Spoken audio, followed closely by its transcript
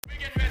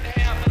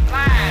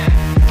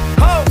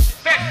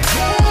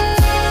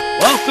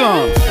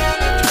Welcome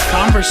to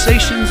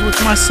Conversations with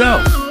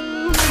Myself,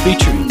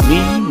 featuring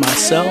me,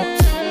 myself,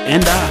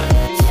 and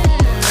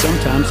I,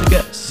 sometimes a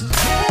guest.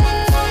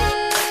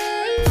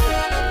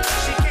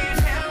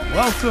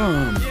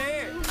 Welcome,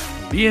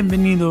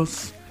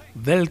 bienvenidos,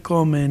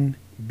 welcome,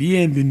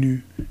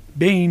 bienvenue,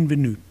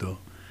 benvenuto.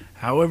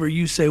 However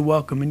you say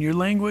welcome in your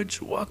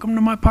language, welcome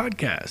to my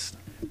podcast.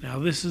 Now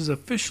this is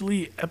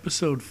officially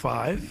episode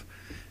 5.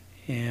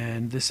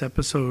 And this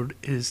episode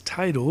is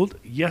titled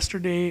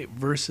Yesterday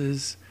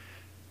versus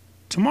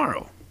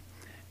Tomorrow.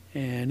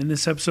 And in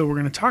this episode, we're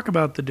going to talk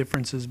about the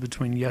differences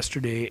between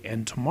yesterday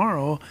and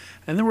tomorrow.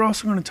 And then we're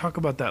also going to talk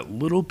about that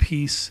little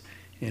piece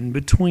in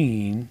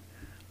between,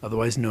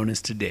 otherwise known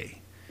as today.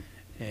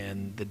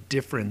 And the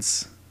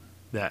difference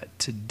that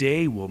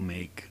today will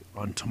make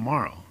on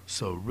tomorrow.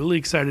 So really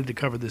excited to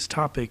cover this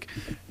topic.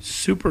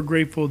 Super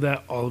grateful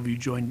that all of you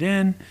joined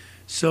in.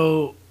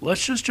 So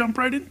let's just jump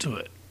right into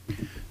it.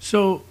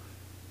 So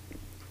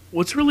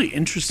what's really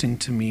interesting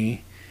to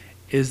me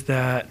is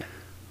that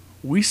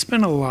we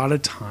spend a lot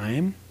of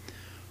time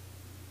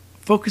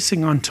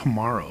focusing on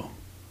tomorrow,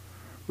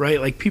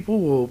 right? Like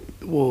people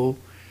will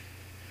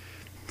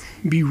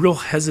be real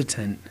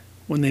hesitant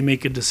when they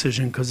make a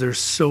decision because they're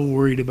so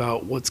worried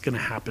about what's going to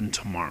happen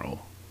tomorrow,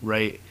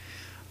 right?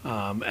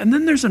 And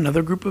then there's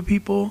another group of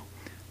people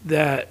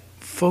that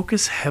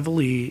focus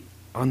heavily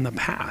on the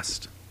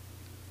past,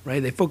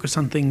 right? They focus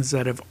on things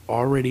that have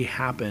already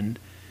happened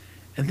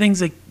and things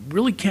they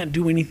really can't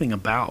do anything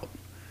about.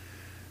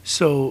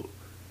 So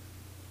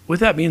with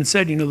that being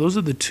said, those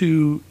are the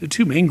two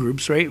main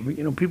groups, right?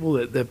 People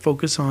that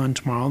focus on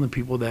tomorrow and the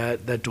people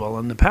that dwell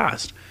on the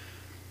past.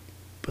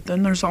 But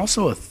then there's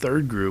also a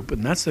third group,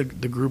 and that's the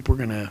group we're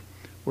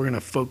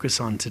gonna focus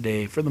on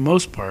today for the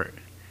most part.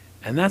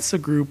 And that's the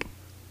group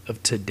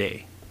of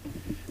today.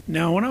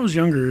 Now, when I was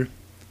younger,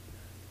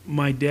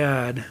 my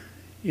dad,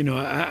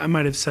 I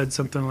might have said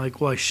something like,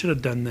 well, I should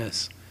have done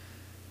this.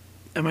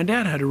 And my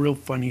dad had a real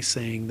funny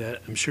saying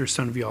that I'm sure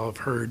some of y'all have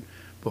heard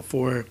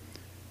before: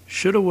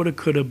 shoulda, woulda,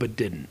 coulda, but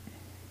didn't.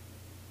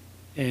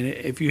 And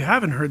if you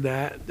haven't heard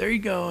that, there you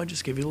go. I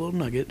just gave you a little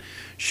nugget.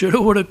 Shoulda,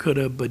 woulda,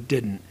 coulda, but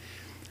didn't.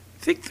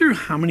 Think through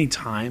how many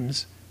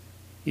times,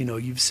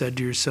 you've said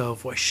to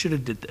yourself, well, I should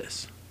have did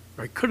this,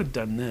 or I could have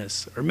done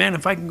this, or man,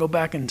 if I can go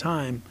back in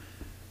time,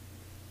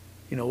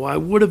 well, I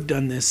would have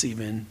done this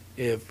even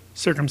if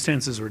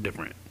circumstances were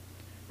different,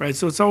 right?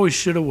 So it's always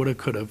shoulda, woulda,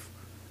 could have,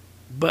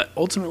 but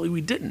ultimately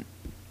we didn't.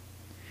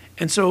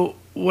 And so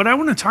what I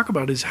want to talk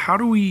about is how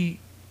do we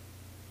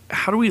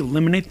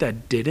eliminate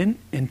that didn't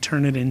and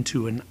turn it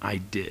into an I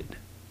did?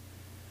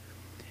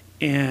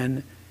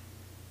 And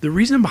the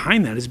reason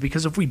behind that is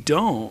because if we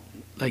don't,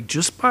 like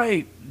just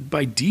by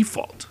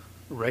default,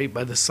 right,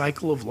 by the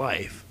cycle of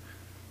life,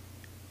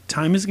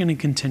 time is going to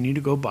continue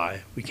to go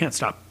by. We can't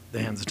stop the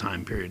hands of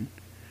time, period.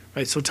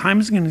 Right? So time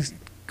is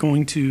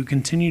going to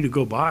continue to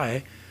go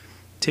by,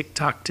 tick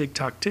tock, tick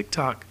tock, tick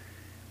tock,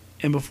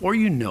 and before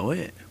you know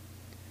it,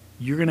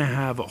 you're going to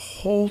have a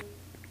whole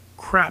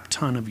crap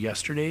ton of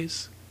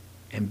yesterdays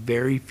and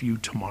very few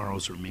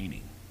tomorrows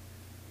remaining.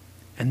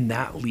 And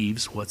that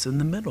leaves what's in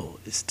the middle,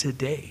 is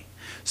today.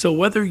 So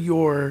whether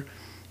you're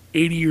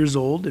 80 years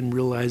old and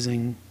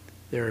realizing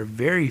there are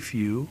very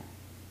few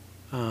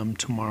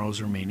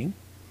tomorrows remaining,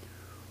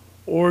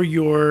 or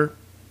you're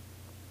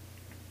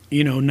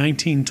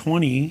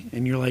 1920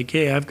 and you're like,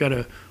 hey, I've got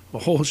a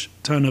whole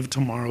ton of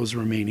tomorrows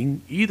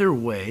remaining. Either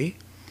way,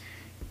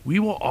 we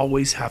will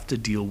always have to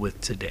deal with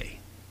today,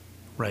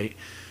 right?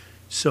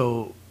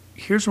 So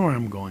here's where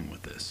I'm going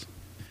with this.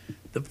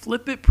 The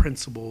flip it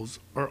principles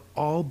are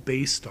all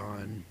based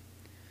on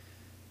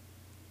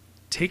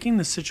taking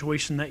the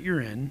situation that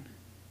you're in,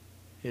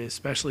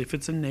 especially if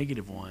it's a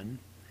negative one,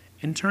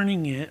 and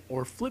turning it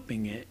or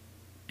flipping it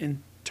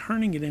and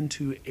turning it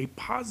into a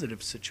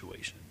positive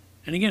situation.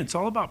 And again, it's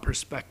all about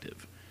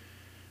perspective,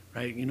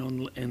 right?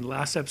 In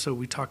last episode,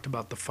 we talked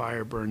about the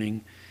fire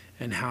burning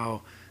and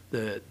how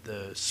the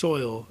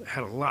soil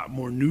had a lot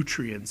more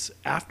nutrients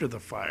after the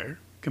fire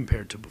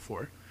compared to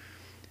before.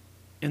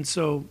 And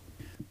so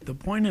the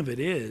point of it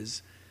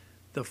is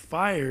the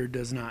fire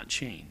does not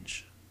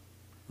change,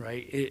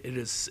 right? It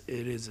is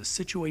a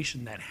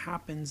situation that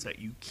happens that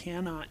you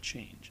cannot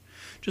change.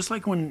 Just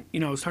like when,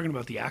 I was talking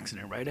about the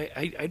accident, right?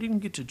 I didn't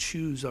get to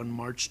choose on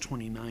March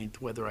 29th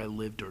whether I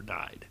lived or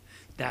died.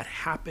 That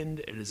happened,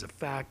 it is a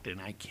fact,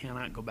 and I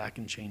cannot go back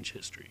and change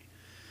history.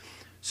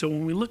 So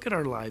when we look at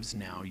our lives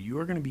now, you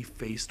are going to be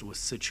faced with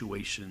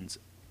situations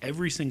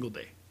every single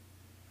day,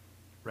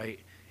 right?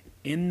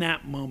 In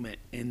that moment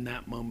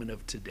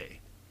of today.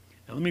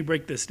 Now let me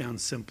break this down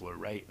simpler,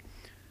 right?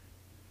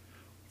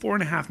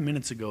 4.5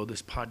 minutes ago,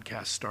 this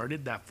podcast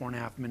started. That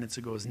 4.5 minutes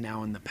ago is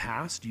now in the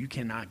past. You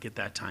cannot get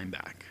that time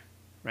back,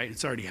 right?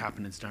 It's already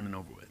happened. It's done and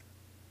over with.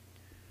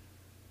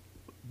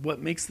 What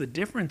makes the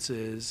difference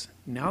is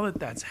now that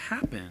that's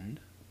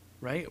happened,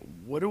 right?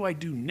 What do I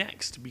do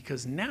next?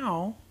 Because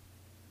now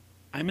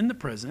I'm in the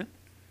present.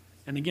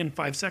 And again,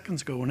 5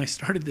 seconds ago when I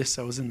started this,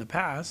 I was in the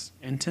past.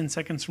 And 10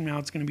 seconds from now,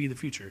 it's going to be the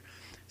future.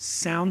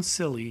 sounds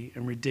silly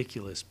and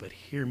ridiculous, but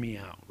hear me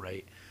out,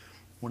 right?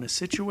 When a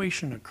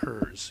situation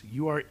occurs,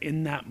 you are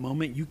in that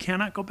moment. You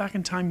cannot go back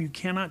in time. You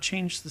cannot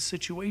change the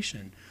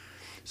situation.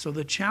 So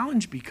the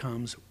challenge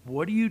becomes,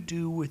 what do you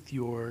do with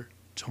your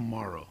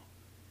tomorrow?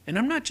 And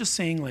I'm not just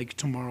saying like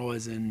tomorrow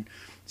as in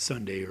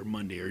Sunday or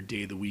Monday or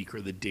day of the week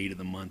or the date of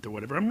the month or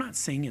whatever. I'm not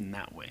saying in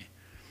that way.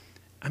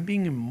 I'm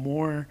being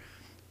more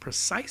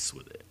precise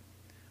with it.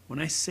 When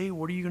I say,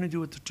 what are you going to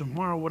do with the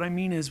tomorrow? What I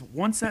mean is,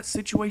 once that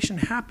situation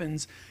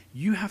happens,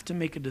 you have to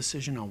make a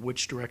decision on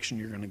which direction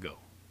you're going to go.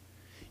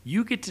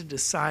 You get to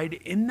decide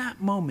in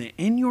that moment,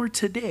 in your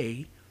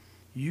today,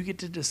 you get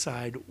to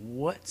decide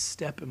what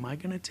step am I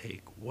going to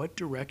take? What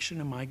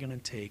direction am I going to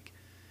take?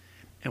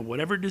 And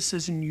whatever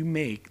decision you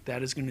make,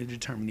 that is going to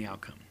determine the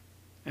outcome.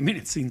 I mean,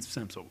 it seems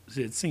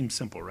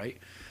simple, right?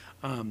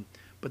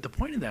 But the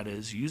point of that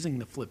is, using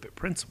the flip it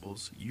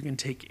principles, you can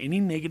take any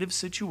negative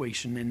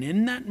situation and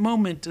in that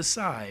moment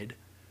decide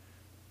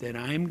that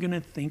I'm going to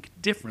think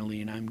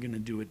differently and I'm going to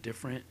do it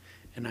different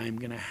and I'm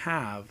going to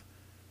have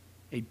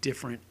a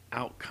different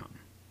outcome,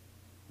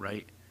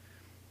 right?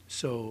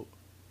 So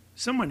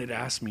someone had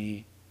asked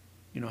me,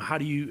 how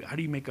do you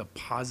make a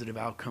positive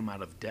outcome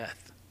out of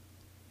death?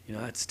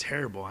 That's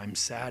terrible. I'm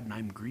sad and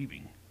I'm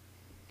grieving.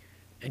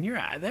 And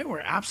they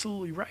were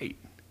absolutely right.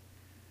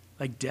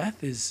 Like,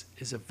 death is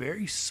a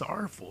very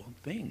sorrowful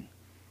thing.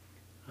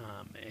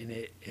 And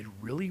it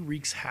really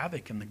wreaks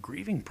havoc in the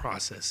grieving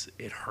process.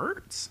 It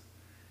hurts.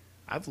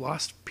 I've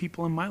lost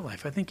people in my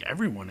life. I think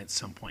everyone at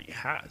some point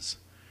has.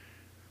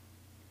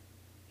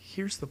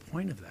 Here's the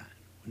point of that.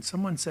 When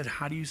someone said,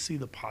 how do you see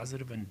the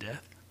positive in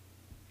death?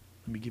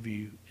 Let me give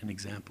you an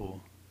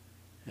example,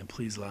 and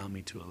please allow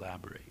me to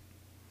elaborate.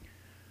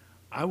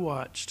 I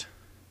watched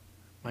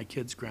my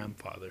kid's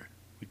grandfather,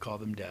 we call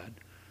them Dad,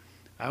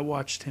 I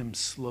watched him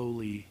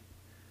slowly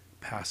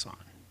pass on.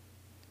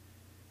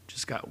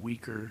 Just got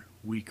weaker.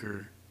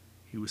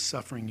 He was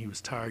suffering, he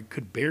was tired,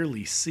 could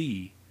barely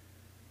see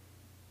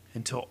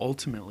until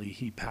ultimately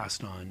he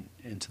passed on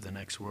into the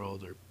next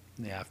world or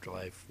in the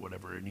afterlife,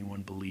 whatever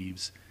anyone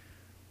believes.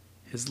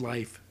 His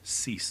life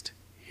ceased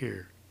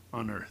here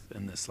on earth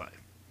in this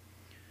life.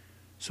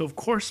 So of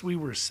course we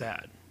were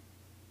sad.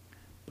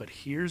 But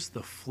here's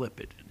the flip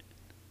it in it.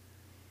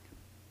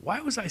 Why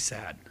was I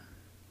sad?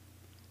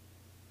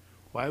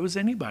 Why was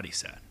anybody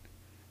sad?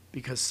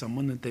 Because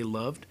someone that they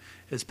loved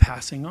is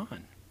passing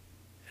on.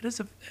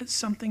 It's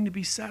something to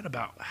be sad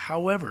about.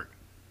 However,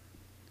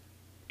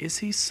 is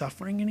he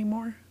suffering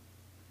anymore?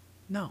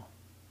 No.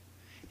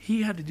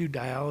 He had to do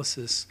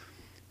dialysis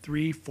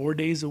 3-4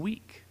 days a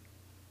week.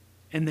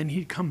 And then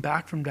he'd come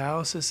back from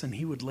dialysis and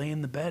he would lay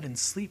in the bed and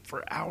sleep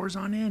for hours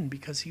on end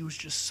because he was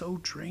just so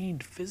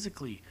drained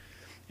physically.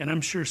 And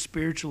I'm sure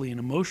spiritually and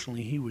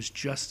emotionally he was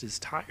just as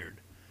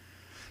tired.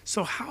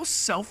 So how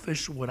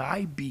selfish would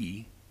I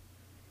be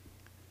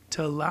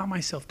to allow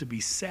myself to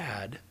be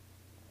sad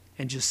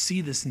and just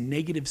see this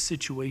negative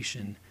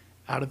situation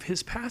out of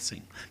his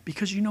passing?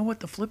 Because you know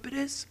what the flip it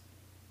is?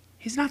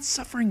 He's not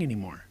suffering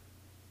anymore.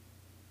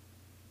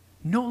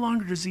 No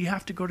longer does he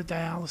have to go to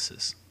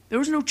dialysis. There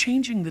was no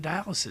changing the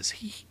dialysis.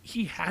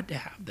 He had to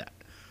have that.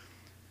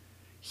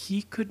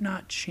 He could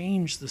not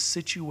change the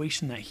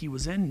situation that he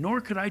was in, nor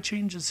could I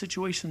change the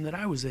situation that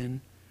I was in,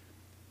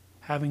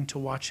 having to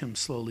watch him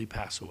slowly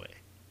pass away.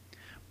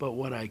 But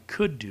what I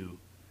could do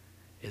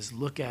is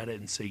look at it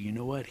and say, you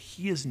know what?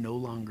 He is no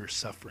longer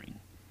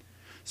suffering.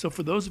 So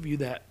for those of you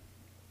that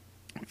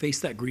face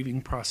that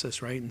grieving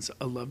process, right, and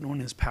a loved one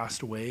has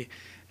passed away,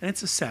 and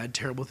it's a sad,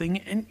 terrible thing,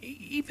 and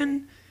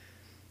even,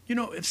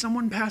 if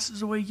someone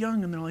passes away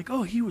young and they're like,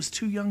 oh, he was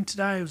too young to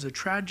die, it was a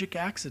tragic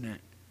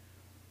accident.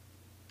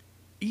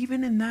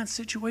 Even in that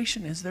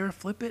situation, is there a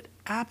flip it?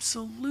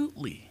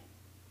 Absolutely.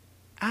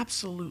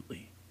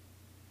 Absolutely.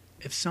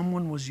 If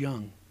someone was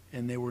young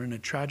and they were in a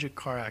tragic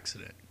car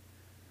accident,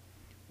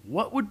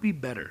 what would be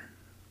better,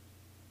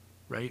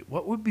 right?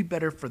 What would be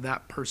better for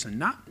that person?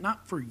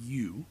 Not for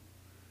you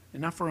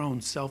and not for our own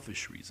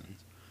selfish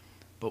reasons,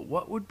 but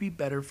what would be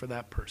better for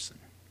that person?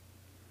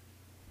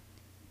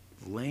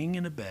 Laying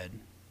in a bed,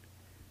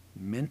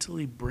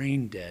 mentally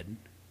brain dead,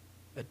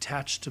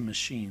 attached to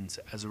machines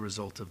as a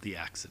result of the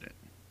accident.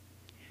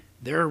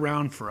 They're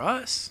around for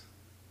us,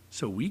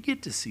 so we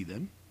get to see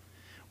them.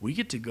 We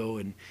get to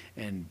go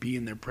and be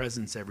in their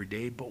presence every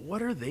day, but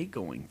what are they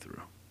going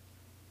through?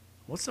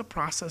 What's the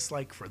process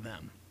like for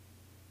them?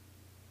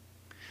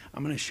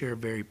 I'm going to share a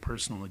very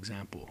personal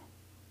example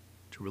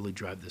to really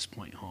drive this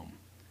point home.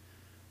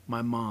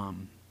 My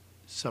mom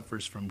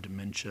suffers from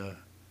dementia,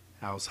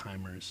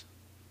 Alzheimer's.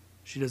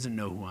 She doesn't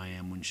know who I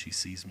am when she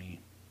sees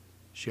me.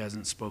 She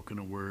hasn't spoken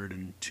a word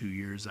in 2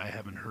 years. I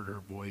haven't heard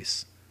her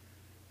voice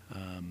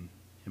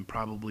in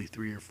probably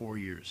 3 or 4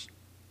 years.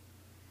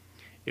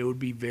 It would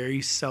be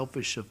very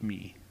selfish of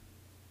me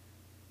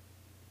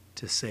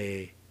to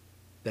say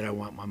that I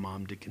want my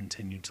mom to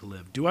continue to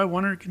live. Do I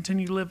want her to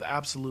continue to live?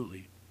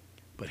 Absolutely.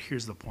 But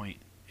here's the point,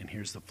 and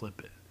here's the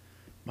flip it.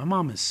 My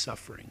mom is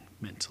suffering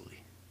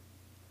mentally.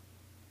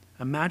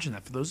 Imagine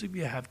that. For those of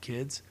you who have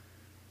kids,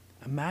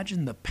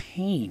 imagine the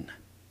pain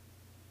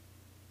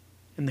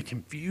and the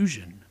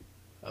confusion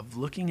of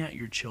looking at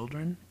your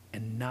children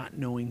and not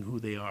knowing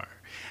who they are.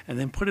 And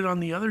then put it on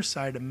the other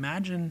side.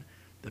 Imagine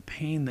the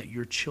pain that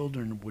your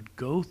children would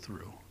go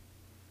through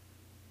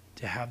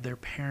to have their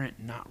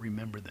parent not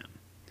remember them.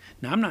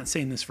 Now, I'm not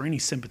saying this for any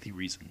sympathy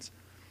reasons,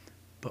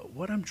 but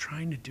what I'm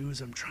trying to do is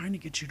I'm trying to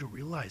get you to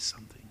realize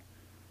something.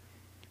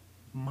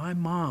 My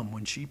mom,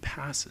 when she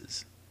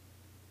passes,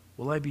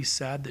 will I be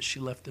sad that she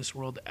left this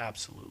world?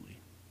 Absolutely.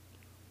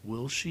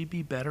 Will she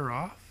be better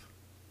off?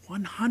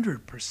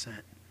 100%,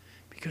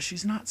 because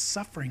she's not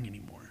suffering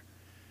anymore.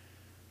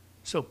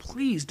 So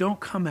please don't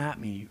come at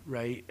me,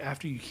 right,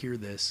 after you hear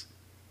this,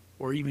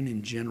 or even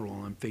in general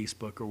on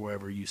Facebook or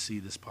wherever you see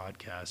this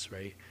podcast,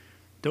 right?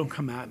 Don't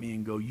come at me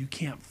and go, you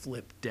can't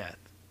flip death.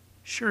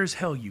 Sure as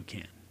hell you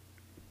can.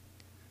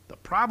 The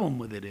problem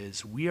with it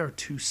is we are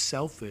too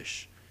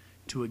selfish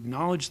to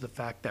acknowledge the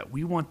fact that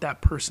we want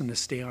that person to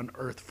stay on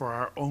earth for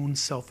our own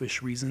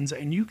selfish reasons.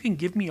 And you can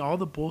give me all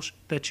the bullshit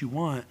that you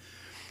want,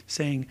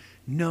 saying,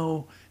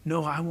 no,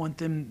 I want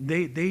them,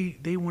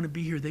 they want to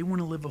be here. They want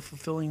to live a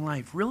fulfilling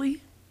life.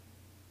 Really?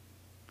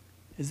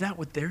 Is that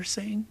what they're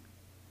saying?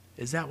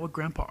 Is that what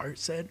Grandpa Art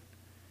said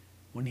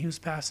when he was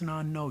passing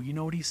on? No, you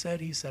know what he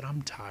said? He said,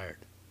 I'm tired.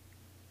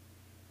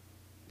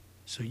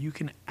 So you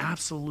can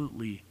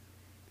absolutely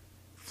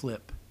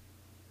flip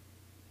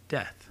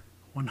death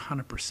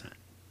 100%.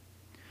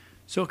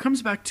 So it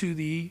comes back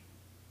to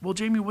well,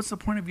 Jamie, what's the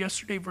point of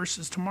yesterday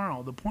versus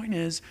tomorrow? The point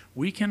is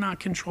we cannot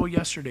control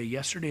yesterday.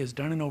 Yesterday is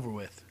done and over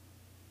with.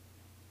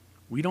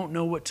 We don't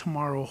know what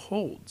tomorrow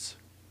holds.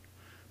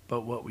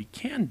 But what we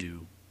can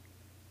do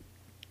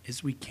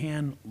is we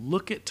can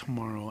look at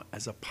tomorrow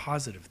as a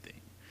positive thing.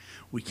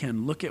 We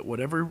can look at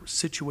whatever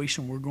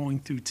situation we're going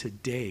through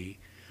today,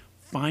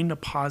 find a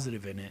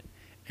positive in it,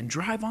 and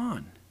drive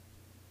on.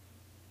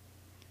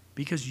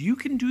 Because you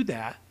can do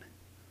that,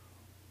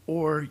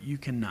 or you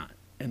cannot.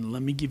 And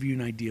let me give you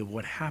an idea of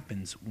what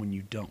happens when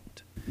you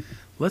don't.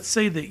 Let's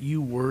say that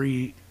you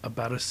worry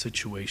about a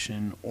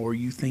situation or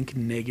you think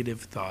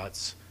negative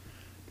thoughts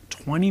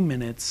 20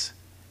 minutes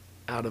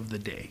out of the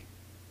day,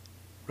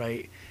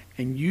 right?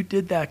 And you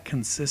did that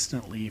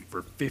consistently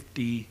for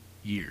 50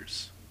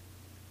 years.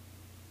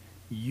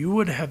 You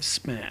would have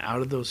spent,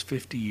 out of those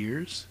 50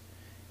 years,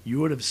 you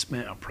would have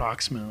spent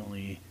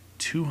approximately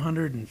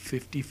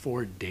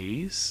 254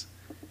 days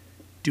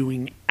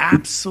doing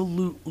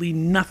absolutely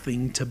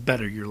nothing to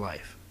better your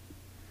life.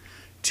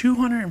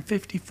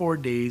 254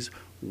 days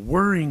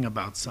worrying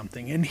about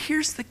something. And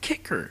here's the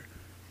kicker.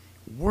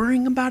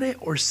 Worrying about it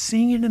or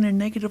seeing it in a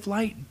negative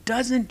light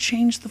doesn't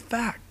change the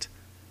fact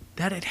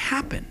that it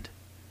happened.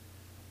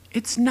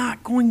 It's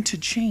not going to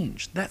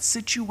change. That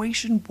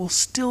situation will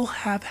still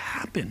have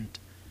happened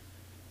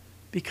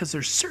because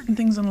there's certain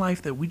things in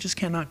life that we just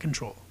cannot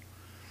control.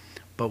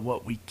 But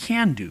what we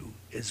can do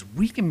is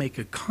we can make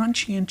a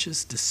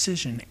conscientious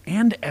decision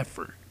and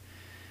effort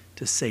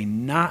to say,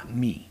 not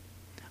me.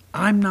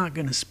 I'm not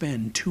going to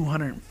spend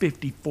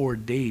 254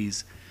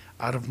 days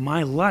out of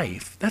my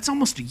life. That's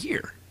almost a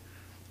year.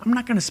 I'm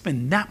not going to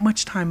spend that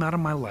much time out of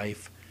my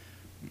life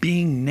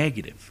being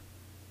negative.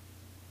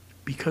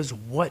 Because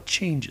what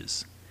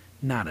changes?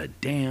 Not a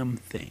damn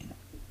thing.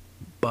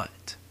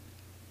 But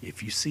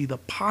if you see the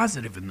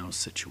positive in those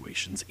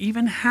situations,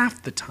 even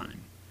half the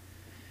time,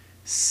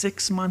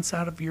 6 months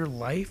out of your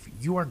life,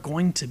 you are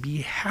going to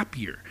be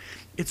happier.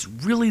 It's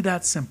really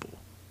that simple.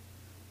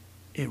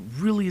 It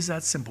really is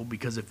that simple,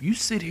 because if you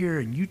sit here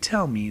and you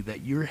tell me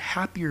that you're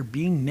happier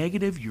being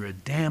negative, you're a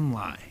damn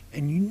lie.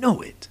 And you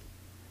know it.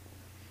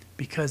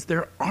 Because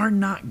there are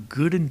not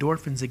good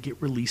endorphins that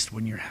get released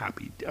when you're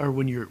happy or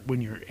when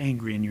you're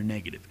angry and you're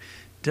negative.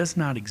 It does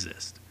not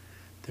exist.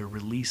 They're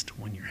released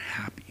when you're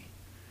happy.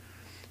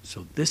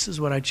 So this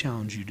is what I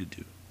challenge you to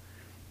do.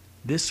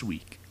 This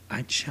week,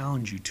 I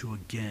challenge you to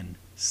again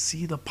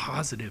see the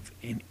positive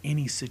in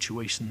any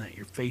situation that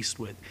you're faced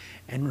with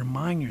and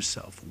remind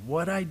yourself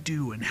what I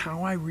do and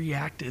how I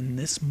react in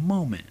this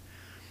moment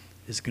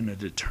is going to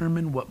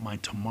determine what my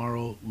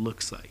tomorrow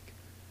looks like.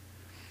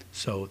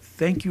 So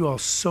thank you all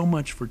so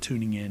much for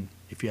tuning in.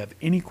 If you have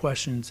any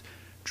questions,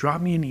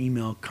 drop me an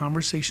email,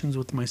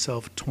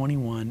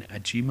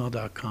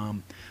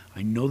 conversationswithmyself21@gmail.com.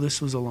 I know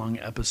this was a long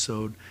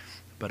episode,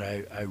 but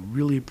I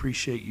really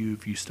appreciate you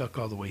if you stuck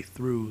all the way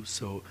through.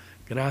 So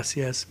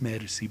gracias,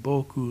 merci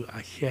beaucoup.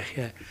 I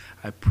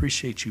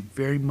appreciate you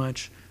very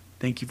much.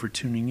 Thank you for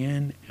tuning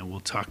in, and we'll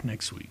talk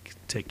next week.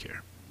 Take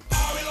care.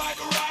 Like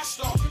a rock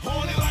star,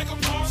 only like a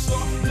pop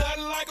star,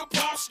 nothing like a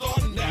pop star,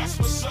 and that's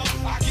what's up.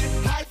 I get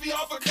hypey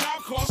off a